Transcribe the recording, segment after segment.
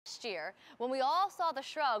Last year, when we all saw the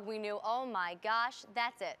shrug, we knew, oh my gosh,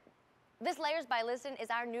 that's it. This Layers by Lizden is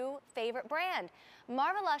our new favorite brand.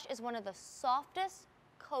 Marvelush is one of the softest,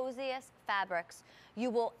 coziest fabrics you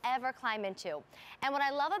will ever climb into. And what I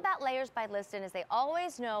love about Layers by Lizden is they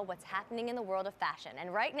always know what's happening in the world of fashion.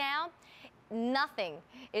 And right now, nothing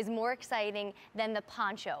is more exciting than the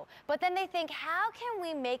poncho. But then they think, how can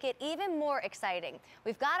we make it even more exciting?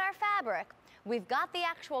 We've got our fabric, we've got the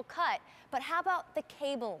actual cut, but how about the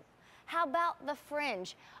cable? How about the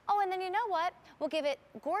fringe? Oh, and then you know what? We'll give it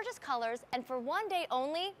gorgeous colors, and for one day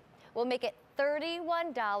only, we'll make it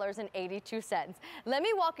 $31.82. Let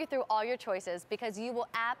me walk you through all your choices because you will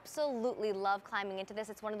absolutely love climbing into this.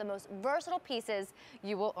 It's one of the most versatile pieces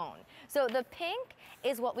you will own. So the pink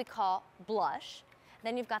is what we call blush.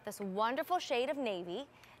 Then you've got this wonderful shade of navy.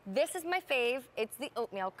 This is my fave, it's the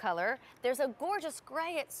oatmeal color. There's a gorgeous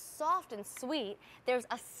gray, it's soft and sweet. There's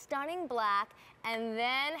a stunning black, and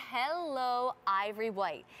then hello, ivory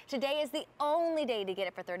white. Today is the only day to get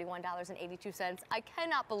it for $31.82. I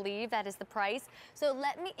cannot believe that is the price. So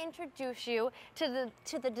let me introduce you to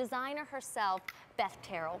the designer herself, Beth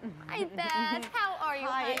Terrell. Hi Beth, how are you?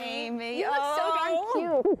 Hi honey? Amy. You look so darn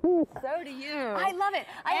cute. So do you. I love it.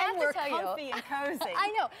 I have to tell you. We're comfy and cozy.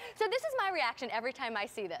 I know. So this is my reaction every time I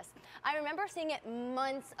see this. I remember seeing it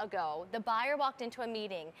months ago. The buyer walked into a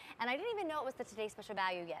meeting, and I didn't even know it was the Today Special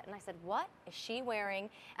Value yet. And I said, what is she wearing?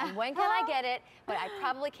 And when can I get it? But I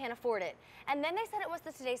probably can't afford it. And then they said it was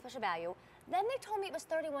the Today Special Value. Then they told me it was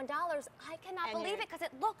 $31. I cannot believe it because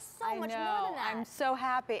it looks so much more than that. I'm so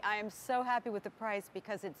happy. I am so happy with the price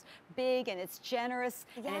because it's big and it's generous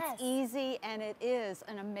and it's easy, and it is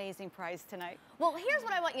an amazing price tonight. Well, here's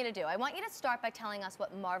what I want you to do. I want you to start by telling us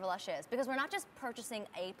what Marvelush is, because we're not just purchasing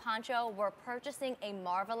a poncho, we're purchasing a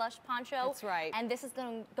Marvelush poncho. That's right. And this is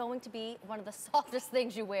going to be one of the softest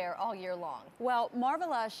things you wear all year long. Well,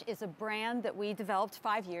 Marvelush is a brand that we developed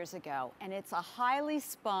 5 years ago, and it's a highly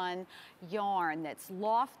spun yarn that's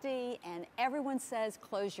lofty, and everyone says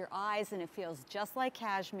close your eyes and it feels just like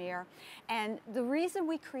cashmere. And the reason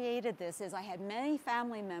we created this is I had many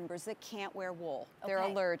family members that can't wear wool. They're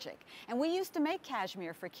allergic. And we used to make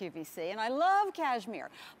cashmere for QVC, and I love cashmere,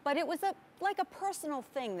 but it was like a personal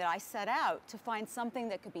thing that I set out to find something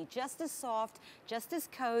that could be just as soft, just as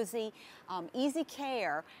cozy, easy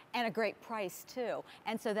care, and a great price too.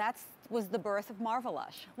 And so that was the birth of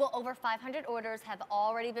Marvelush. Well, over 500 orders have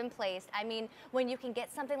already been placed. I mean, when you can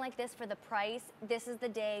get something like this for the price, this is the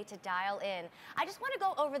day to dial in. I just want to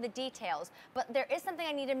go over the details, but there is something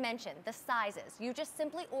I need to mention, the sizes. You just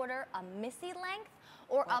simply order a Missy length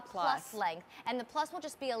or a plus length, and the plus will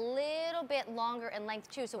just be a little bit longer in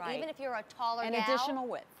length too. So even if you're a taller gal, additional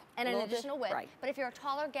width. And an additional width. But if you're a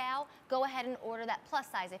taller gal, go ahead and order that plus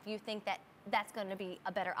size if you think that that's going to be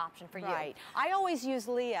a better option for you. Right. I always use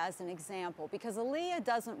Leah as an example because Leah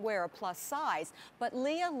doesn't wear a plus size, but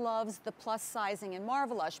Leah loves the plus sizing in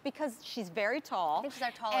Marvelush because she's very tall. I think she's our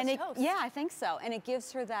tallest host. Yeah, I think so. And it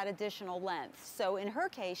gives her that additional length. So in her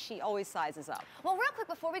case, she always sizes up. Well, real quick,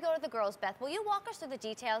 before we go to the girls, Beth, will you walk us through the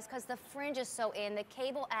details? Because the fringe is so in, the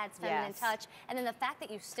cable adds feminine touch, and then the fact that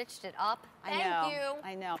you stitched it up. Thank you.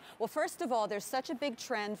 I know. Well, first of all, there's such a big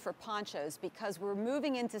trend for ponchos because we're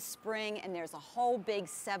moving into spring and there's a whole big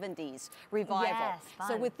 70s revival. Yes, fun.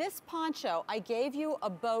 So with this poncho, I gave you a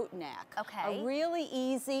boat neck. Okay. A really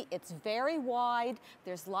easy, it's very wide.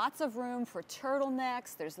 There's lots of room for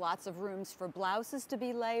turtlenecks. There's lots of rooms for blouses to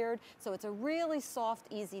be layered. So it's a really soft,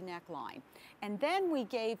 easy neckline. And then we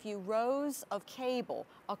gave you rows of cable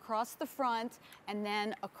across the front and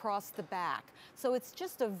then across the back. So it's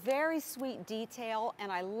just a very sweet detail,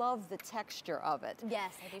 and I love the texture of it.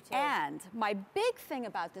 Yes, I do too. And my big thing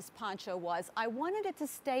about this poncho was I wanted it to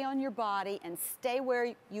stay on your body and stay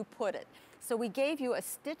where you put it. So we gave you a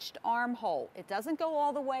stitched armhole. It doesn't go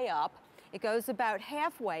all the way up. It goes about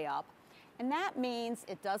halfway up. And that means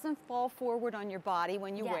it doesn't fall forward on your body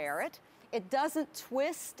when you wear it. It doesn't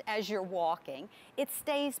twist as you're walking. It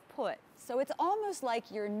stays put. So it's almost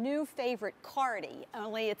like your new favorite Cardi,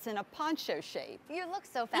 only it's in a poncho shape. You look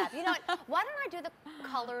so fab. You know what? Why don't I do the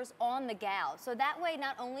colors on the gal? So that way,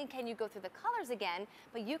 not only can you go through the colors again,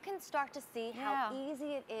 but you can start to see how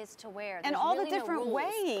easy it is to wear. And all the different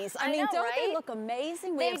ways. I mean, don't they look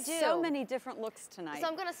amazing? We have so many different looks tonight. So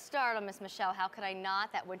I'm going to start on Miss Michelle. How could I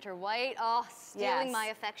not? That winter white, oh, stealing my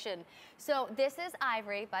affection. So this is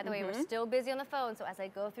ivory. By the way, we're still busy on the phone. So as I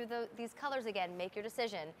go through these colors again, make your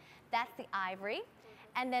decision. That's the ivory.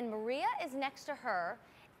 And then Maria is next to her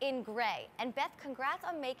in gray. And Beth, congrats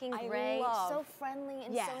on making gray so friendly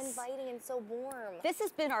and so inviting and so warm. This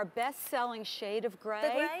has been our best-selling shade of gray. The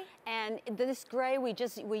gray? And this gray, we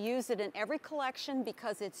use it in every collection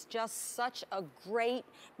because it's just such a great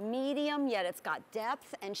medium, yet it's got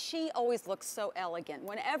depth, and she always looks so elegant.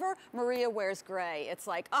 Whenever Maria wears gray, it's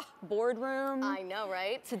like, boardroom. I know,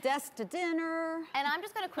 right? To desk to dinner. And I'm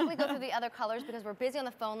just gonna quickly go through the other colors because we're busy on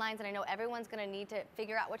the phone lines and I know everyone's gonna need to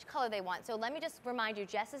figure out which color they want. So let me just remind you,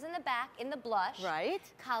 Jess is in the back in the blush. Right.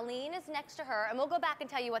 Colleen is next to her, and we'll go back and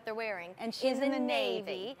tell you what they're wearing. And she's in the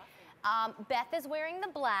navy. Beth is wearing the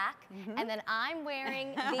black, and then I'm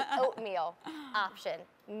wearing the oatmeal option.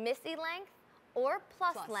 Missy length or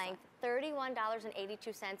plus length,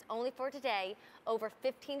 $31.82 only for today. Over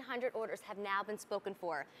 1,500 orders have now been spoken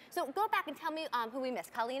for. So go back and tell me who we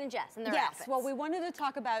missed, Colleen and Jess and their outfits. Well, we wanted to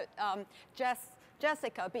talk about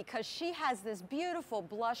Jessica, because she has this beautiful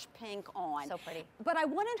blush pink on. So pretty. But I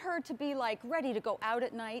wanted her to be like ready to go out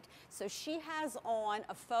at night. So she has on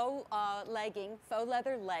a faux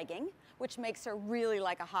leather legging, which makes her really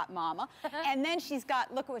like a hot mama. And then she's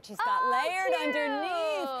got, look what she's got layered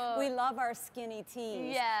underneath. We love our skinny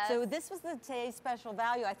tees. Yes. So this was the today's special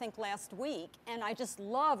value, I think, last week. And I just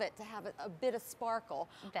love it to have a bit of sparkle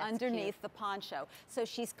underneath the poncho. So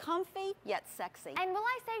she's comfy, yet sexy. And will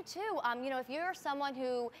I say too, you know, if you're someone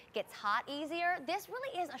who gets hot easier, this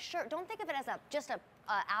really is a shirt. Don't think of it as just a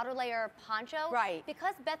outer layer poncho. Right.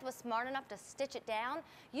 Because Beth was smart enough to stitch it down,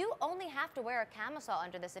 you only have to wear a camisole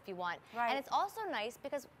under this if you want. Right. And it's also nice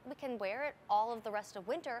because we can wear it all of the rest of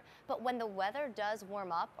winter, but when the weather does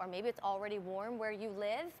warm up, or maybe it's already warm where you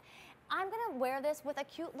live, I'm gonna wear this with a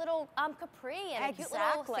cute little capri and a cute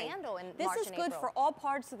little sandal in March and April. This is good for all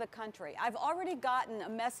parts of the country. I've already gotten a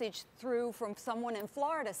message through from someone in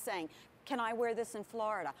Florida saying, can I wear this in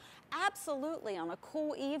Florida? Absolutely, on a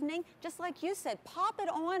cool evening, just like you said, pop it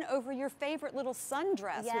on over your favorite little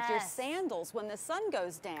sundress with your sandals when the sun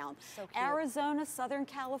goes down. So cute. Arizona, Southern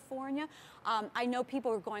California. I know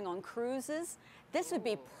people are going on cruises. This would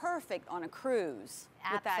be perfect on a cruise.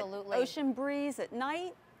 Absolutely. With that ocean breeze at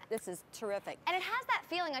night. This is terrific. And it has that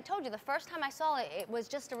feeling, I told you, the first time I saw it, it was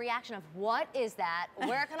just a reaction of, what is that?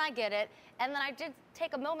 Where can I get it? And then I did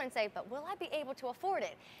take a moment and say, but will I be able to afford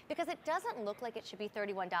it? Because it doesn't look like it should be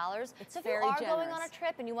 $31. So if you are going on a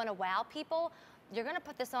trip and you want to wow people, you're going to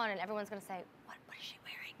put this on and everyone's going to say, what is she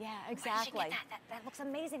wearing? Yeah, exactly. Where did she get that? That looks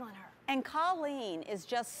amazing on her. And Colleen is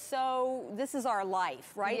just so, this is our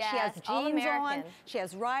life, right? Yes, she has jeans on, all-American. she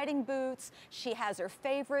has riding boots, she has her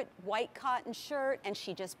favorite white cotton shirt, and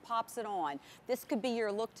she just pops it on. This could be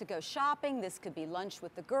your look to go shopping, this could be lunch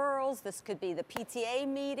with the girls, this could be the PTA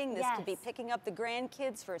meeting, this could be picking up the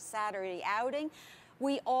grandkids for a Saturday outing.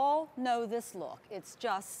 We all know this look. It's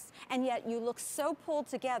just, and yet you look so pulled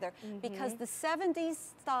together because the 70s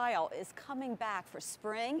style is coming back for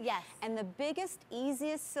spring. Yes. And the biggest,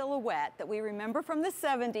 easiest silhouette that we remember from the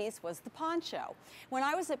 70s was the poncho. When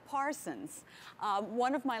I was at Parsons,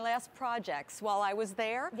 one of my last projects while I was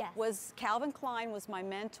there was Calvin Klein was my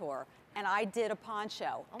mentor. And I did a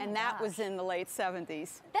poncho, and that was in the late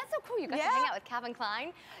 70s. That's so cool, you got to hang out with Calvin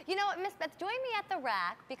Klein. You know what, Miss Beth, join me at the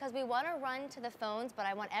rack because we want to run to the phones, but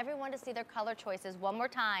I want everyone to see their color choices one more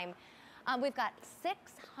time. We've got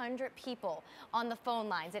 600 people on the phone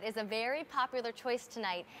lines. It is a very popular choice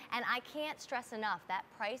tonight, and I can't stress enough, that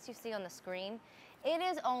price you see on the screen, it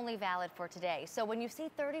is only valid for today. So when you see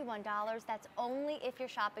 $31, that's only if you're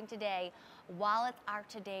shopping today while it's our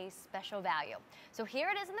today's special value. So here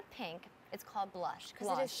it is in the pink. It's called Blush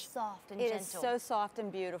because it is soft and gentle. It is so soft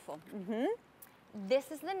and beautiful.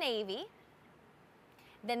 This is the navy.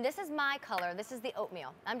 Then this is my color. This is the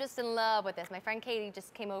oatmeal. I'm just in love with this. My friend Katie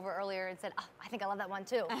just came over earlier and said, oh, I think I love that one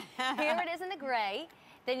too. Here it is in the gray.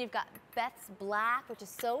 Then you've got Beth's black, which is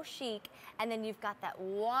so chic. And then you've got that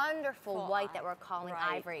wonderful white that we're calling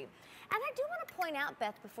ivory. And I do want to point out,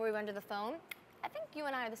 Beth, before we run to the phone, I think you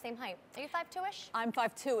and I are the same height. Are you 5'2"-ish? I'm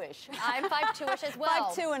 5'2"-ish. I'm 5'2"-ish as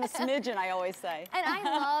well. 5'2" and a smidgen, I always say. And I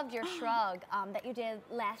loved your shrug that you did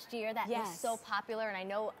last year. That was so popular, and I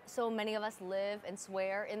know so many of us live and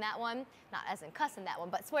swear in that one. Not as in cuss in that one,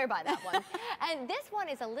 but swear by that one. And this one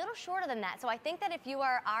is a little shorter than that. So I think that if you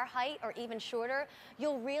are our height or even shorter,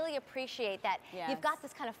 you'll really appreciate that. You've got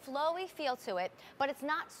this kind of flowy feel to it, but it's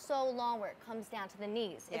not so long where it comes down to the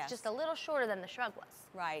knees. It's just a little shorter than the shrug was.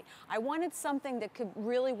 Right. I wanted something that could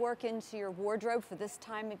really work into your wardrobe for this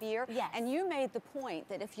time of year. Yes. And you made the point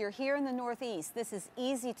that if you're here in the Northeast, this is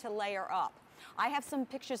easy to layer up. I have some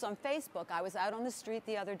pictures on Facebook. I was out on the street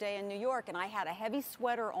the other day in New York and I had a heavy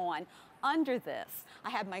sweater on under this. I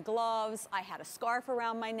had my gloves, I had a scarf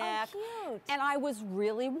around my neck. Oh, cute. And I was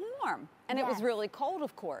really warm. And it was Yes. really cold,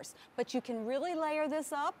 of course. But you can really layer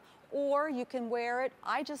this up, or you can wear it.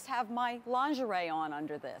 I just have my lingerie on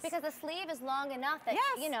under this. Because the sleeve is long enough that,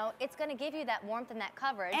 Yes. you know, it's going to give you that warmth and that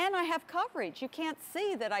coverage. And I have coverage. You can't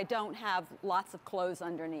see that I don't have lots of clothes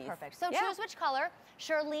underneath. Perfect. So Yeah. choose which color.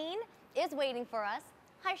 Charlene is waiting for us.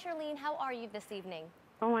 Hi, Charlene. How are you this evening?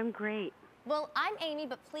 Oh, I'm great. Well, I'm Amy,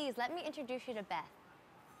 but please let me introduce you to Beth.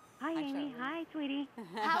 Hi, Amy. Charlene. Hi, sweetie.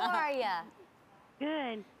 How are you?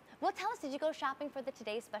 Good. Well, tell us, did you go shopping for the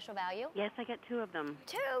today's special value? Yes, I got 2 of them.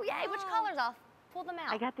 2, yay. Which Wow. colors? I'll pull them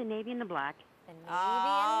out. I got the navy and the black. the navy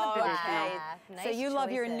Oh, and the okay. black. Nice So you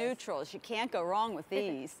love your choices. neutrals. You can't go wrong with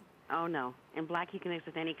these. Oh, no. And black you can mix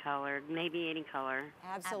with any color, navy any color.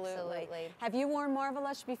 Absolutely. Absolutely. Have you worn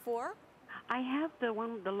Marvelush before? I have the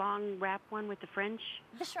long wrap one with the French.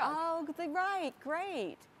 The shrug. Oh, right,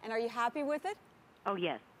 great. And are you happy with it? Oh,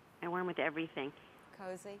 yes. I wear them with everything.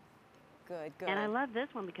 Cozy? Good, good. And I love this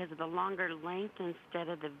one because of the longer length instead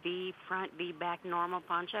of the V front, V back normal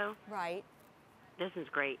poncho. Right. This is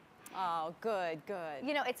great. Oh, good, good.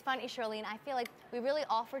 You know, it's funny, Charlene, I feel like we really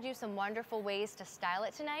offered you some wonderful ways to style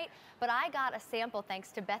it tonight, but I got a sample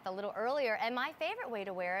thanks to Beth a little earlier, and my favorite way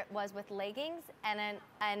to wear it was with leggings and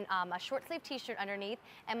a short sleeve t-shirt underneath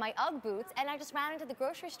and my Ugg boots, and I just ran into the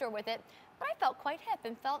grocery store with it, but I felt quite hip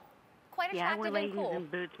and felt quite Yeah, I attractive wear and leggings cool. and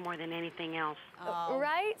boots more than anything else. Oh,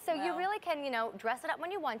 Right? So you well. really can, you know, dress it up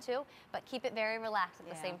when you want to, but keep it very relaxed at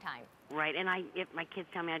the Yeah. same time. Right, and if my kids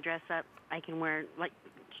tell me I dress up, I can wear like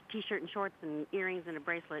t-shirt and shorts and earrings and a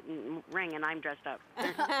bracelet and ring, and I'm dressed up.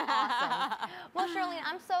 Awesome. Well, Charlene,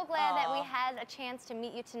 I'm so glad that we Aw. had a chance to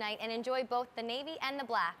meet you tonight and enjoy both the navy and the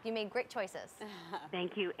black. You made great choices.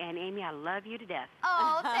 Thank you, and Amy, I love you to death.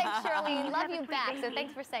 Oh, thanks, Charlene. Love Have a you sweet back. So baby.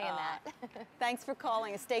 thanks for saying that. Thanks for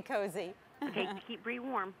calling. Stay cozy. Okay, keep Bree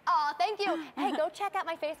warm. Oh, thank you. Hey, go check out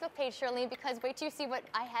my Facebook page, Charlene, because wait till you see what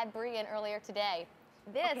I had Bree in earlier today.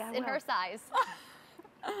 This Okay, I in her will. size.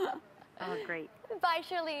 Oh, great. Bye,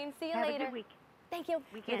 Charlene. See you Have later. a good week. Thank you. You're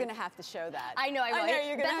Weekend. going to have to show that. I know, I will. I know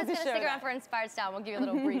you're going to Beth have is to going show to stick around that. for Inspired Style. We'll give you a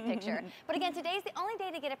little brief picture. But again, today's the only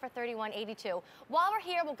day to get it for $31.82. While we're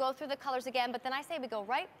here, we'll go through the colors again, but then I say we go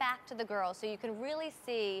right back to the girls so you can really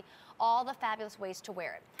see all the fabulous ways to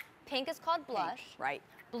wear it. Pink is called Blush. Right.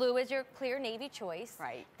 Blue is your clear navy choice.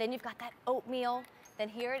 Right. Then you've got that oatmeal. Then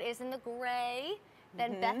here it is in the gray.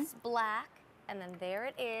 Then Mm-hmm. Beth's black. And then there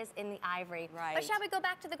it is in the ivory. Right. But shall we go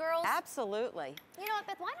back to the girls? Absolutely. You know what,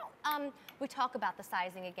 Beth, why don't we talk about the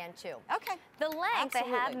sizing again, too? Okay. The length, I have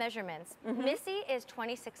Absolutely. measurements. Missy is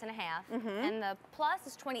 26 and a half, and the plus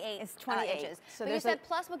is 28, It's 28. inches. So but you there's said a-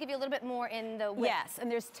 plus will give you a little bit more in the width. Yes, and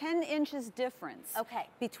there's 10 inches difference. Okay.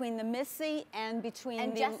 Between the Missy and between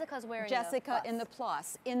And the Jessica's wearing the Jessica in plus. the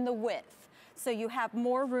plus, in the width. So you have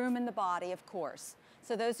more room in the body, of course.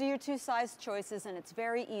 So those are your 2 size choices, and it's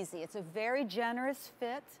very easy. It's a very generous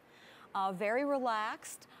fit, very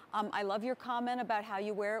relaxed. I love your comment about how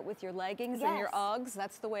you wear it with your leggings and your Yes. Uggs.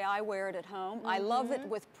 That's the way I wear it at home. I love it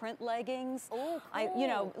with print leggings. Oh, You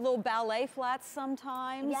know, little ballet flats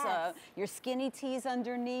sometimes. Yes. Your skinny tees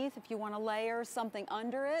underneath if you want to layer something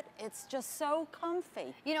under it. It's just so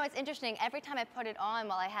comfy. You know, it's interesting. Every time I put it on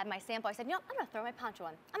while I had my sample, I said, you know, I'm going to throw my poncho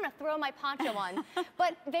on. I'm going to throw my poncho on.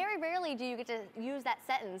 But very rarely do you get to use that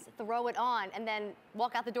sentence, throw it on, and then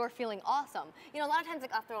walk out the door feeling awesome. You know, a lot of times,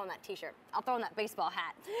 like, I'll throw on that t-shirt. I'll throw on that baseball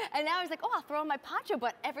hat. And now I was like, oh, I'll throw on my poncho.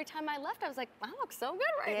 But every time I left, I was like, I look so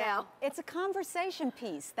good right now. It's a conversation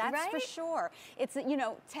piece, that's for Right? sure. It's, you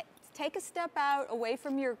know, take a step out away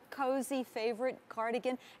from your cozy favorite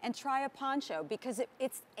cardigan and try a poncho because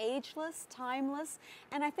it's ageless, timeless,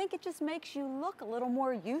 and I think it just makes you look a little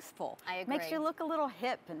more youthful. I Makes agree. you look a little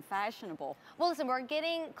hip and fashionable. Well, listen, we're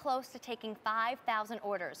getting close to taking 5,000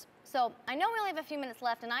 orders. So I know we only have a few minutes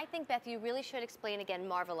left, and I think, Beth, you really should explain again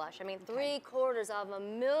Marvelush. I mean,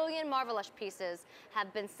 750,000 Marvelush pieces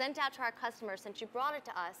have been sent out to our customers since you brought it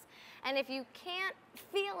to us. And if you can't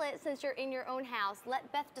feel it since you're in your own house,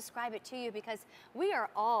 let Beth describe it to you because we are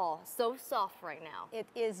all so soft right now. It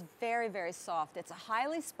is very, very soft. It's a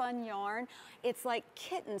highly spun yarn. It's like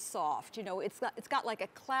kitten soft. You know, it's got like a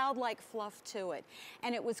cloud-like fluff to it.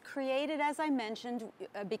 And it was created, as I mentioned,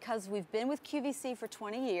 because we've been with QVC for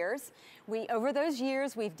 20 years. Over those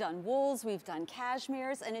years, we've done wools, we've done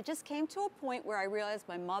cashmeres, and it just came to a point where I realized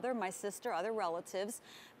my mother, my sister, other relatives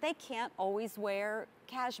they can't always wear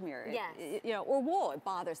cashmere, Yes. you know, or wool. It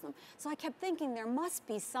bothers them. So I kept thinking there must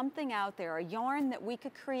be something out there, a yarn that we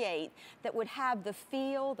could create that would have the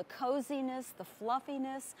feel, the coziness, the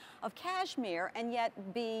fluffiness of cashmere, and yet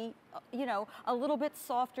be, you know, a little bit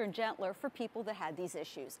softer and gentler for people that had these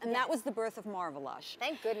issues. And that was the birth of Marvelush.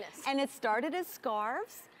 Thank goodness. And it started as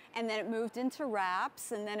scarves, and then it moved into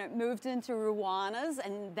wraps, and then it moved into ruanas,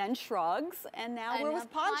 and then shrugs, and now we're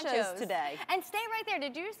with ponchos today. And stay right there.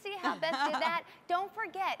 Did you see how Beth did that? Don't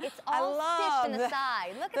forget, it's I all stitched in the love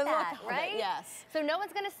side. Look the at that, look of it, right? yes. So no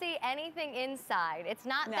one's gonna see anything inside. It's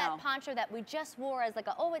not that poncho that we just wore as like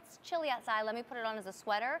a, oh, it's chilly outside, let me put it on as a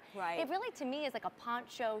sweater. Right. It really, to me, is like a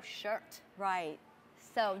poncho shirt. Right.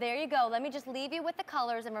 So there you go. Let me just leave you with the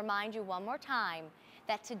colors and remind you one more time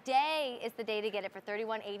that today is the day to get it for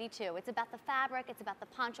 $31.82. It's about the fabric, it's about the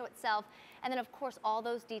poncho itself, and then of course all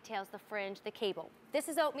those details, the fringe, the cable. This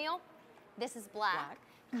is oatmeal, this is black.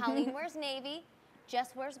 Colleen wears navy,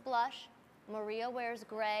 Jess wears blush, Maria wears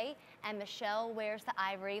gray, and Michelle wears the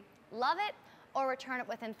ivory. Love it or return it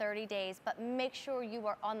within 30 days, but make sure you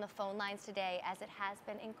are on the phone lines today as it has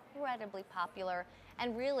been incredibly popular.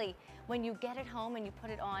 And really, when you get it home and you put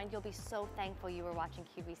it on, you'll be so thankful you were watching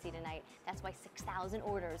QVC tonight. That's why 6,000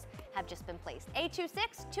 orders have just been placed.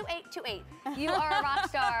 826-2828. You are a rock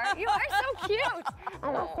star. You are so cute.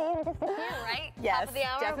 I'm gonna see you in just a few, right? Yes, Top of the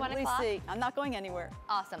hour, 1 definitely o'clock. see. I'm not going anywhere.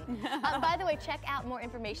 Awesome. By the way, check out more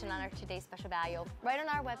information on our today's special value right on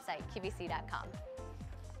our website, qvc.com.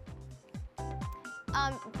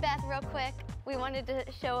 Beth, real quick, we wanted to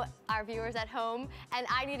show our viewers at home, and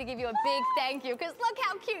I need to give you a big thank you, because look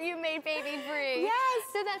how cute you made baby Bree. Yes.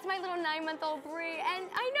 So that's my little 9-month-old Bree, and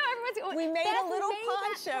I know everyone's going, We made Beth a little made that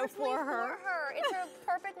poncho personally for her. It's her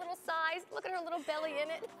perfect little size. Look at her little belly in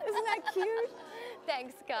it. Isn't that cute?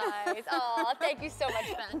 Thanks, guys. Oh, thank you so much,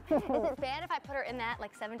 Beth. Is it bad if I put her in that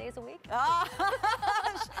like 7 days a week?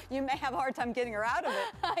 You may have a hard time getting her out of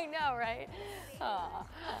it. I know, right? Aw.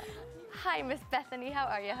 Hi, Miss Bethany. How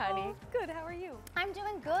are you, honey? Oh, good. How are you? I'm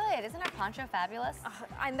doing good. Isn't our poncho fabulous?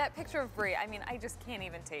 And that picture of Brie, I mean, I just can't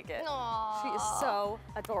even take it. Aww. She is so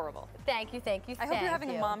adorable. Thank you, thank you, I hope you're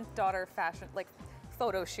having a mom-daughter fashion, like,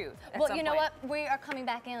 photo shoot at Well, some you know point. what? We are coming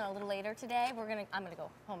back in a little later today. I'm gonna go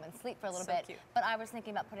home and sleep for a little So bit. cute. But I was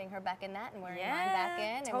thinking about putting her back in that and wearing mine back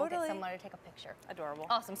in, and we'll get totally. someone to take a picture. Adorable.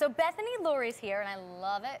 Awesome. So Bethany Lurie's here, and I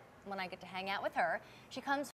love it when I get to hang out with her. She comes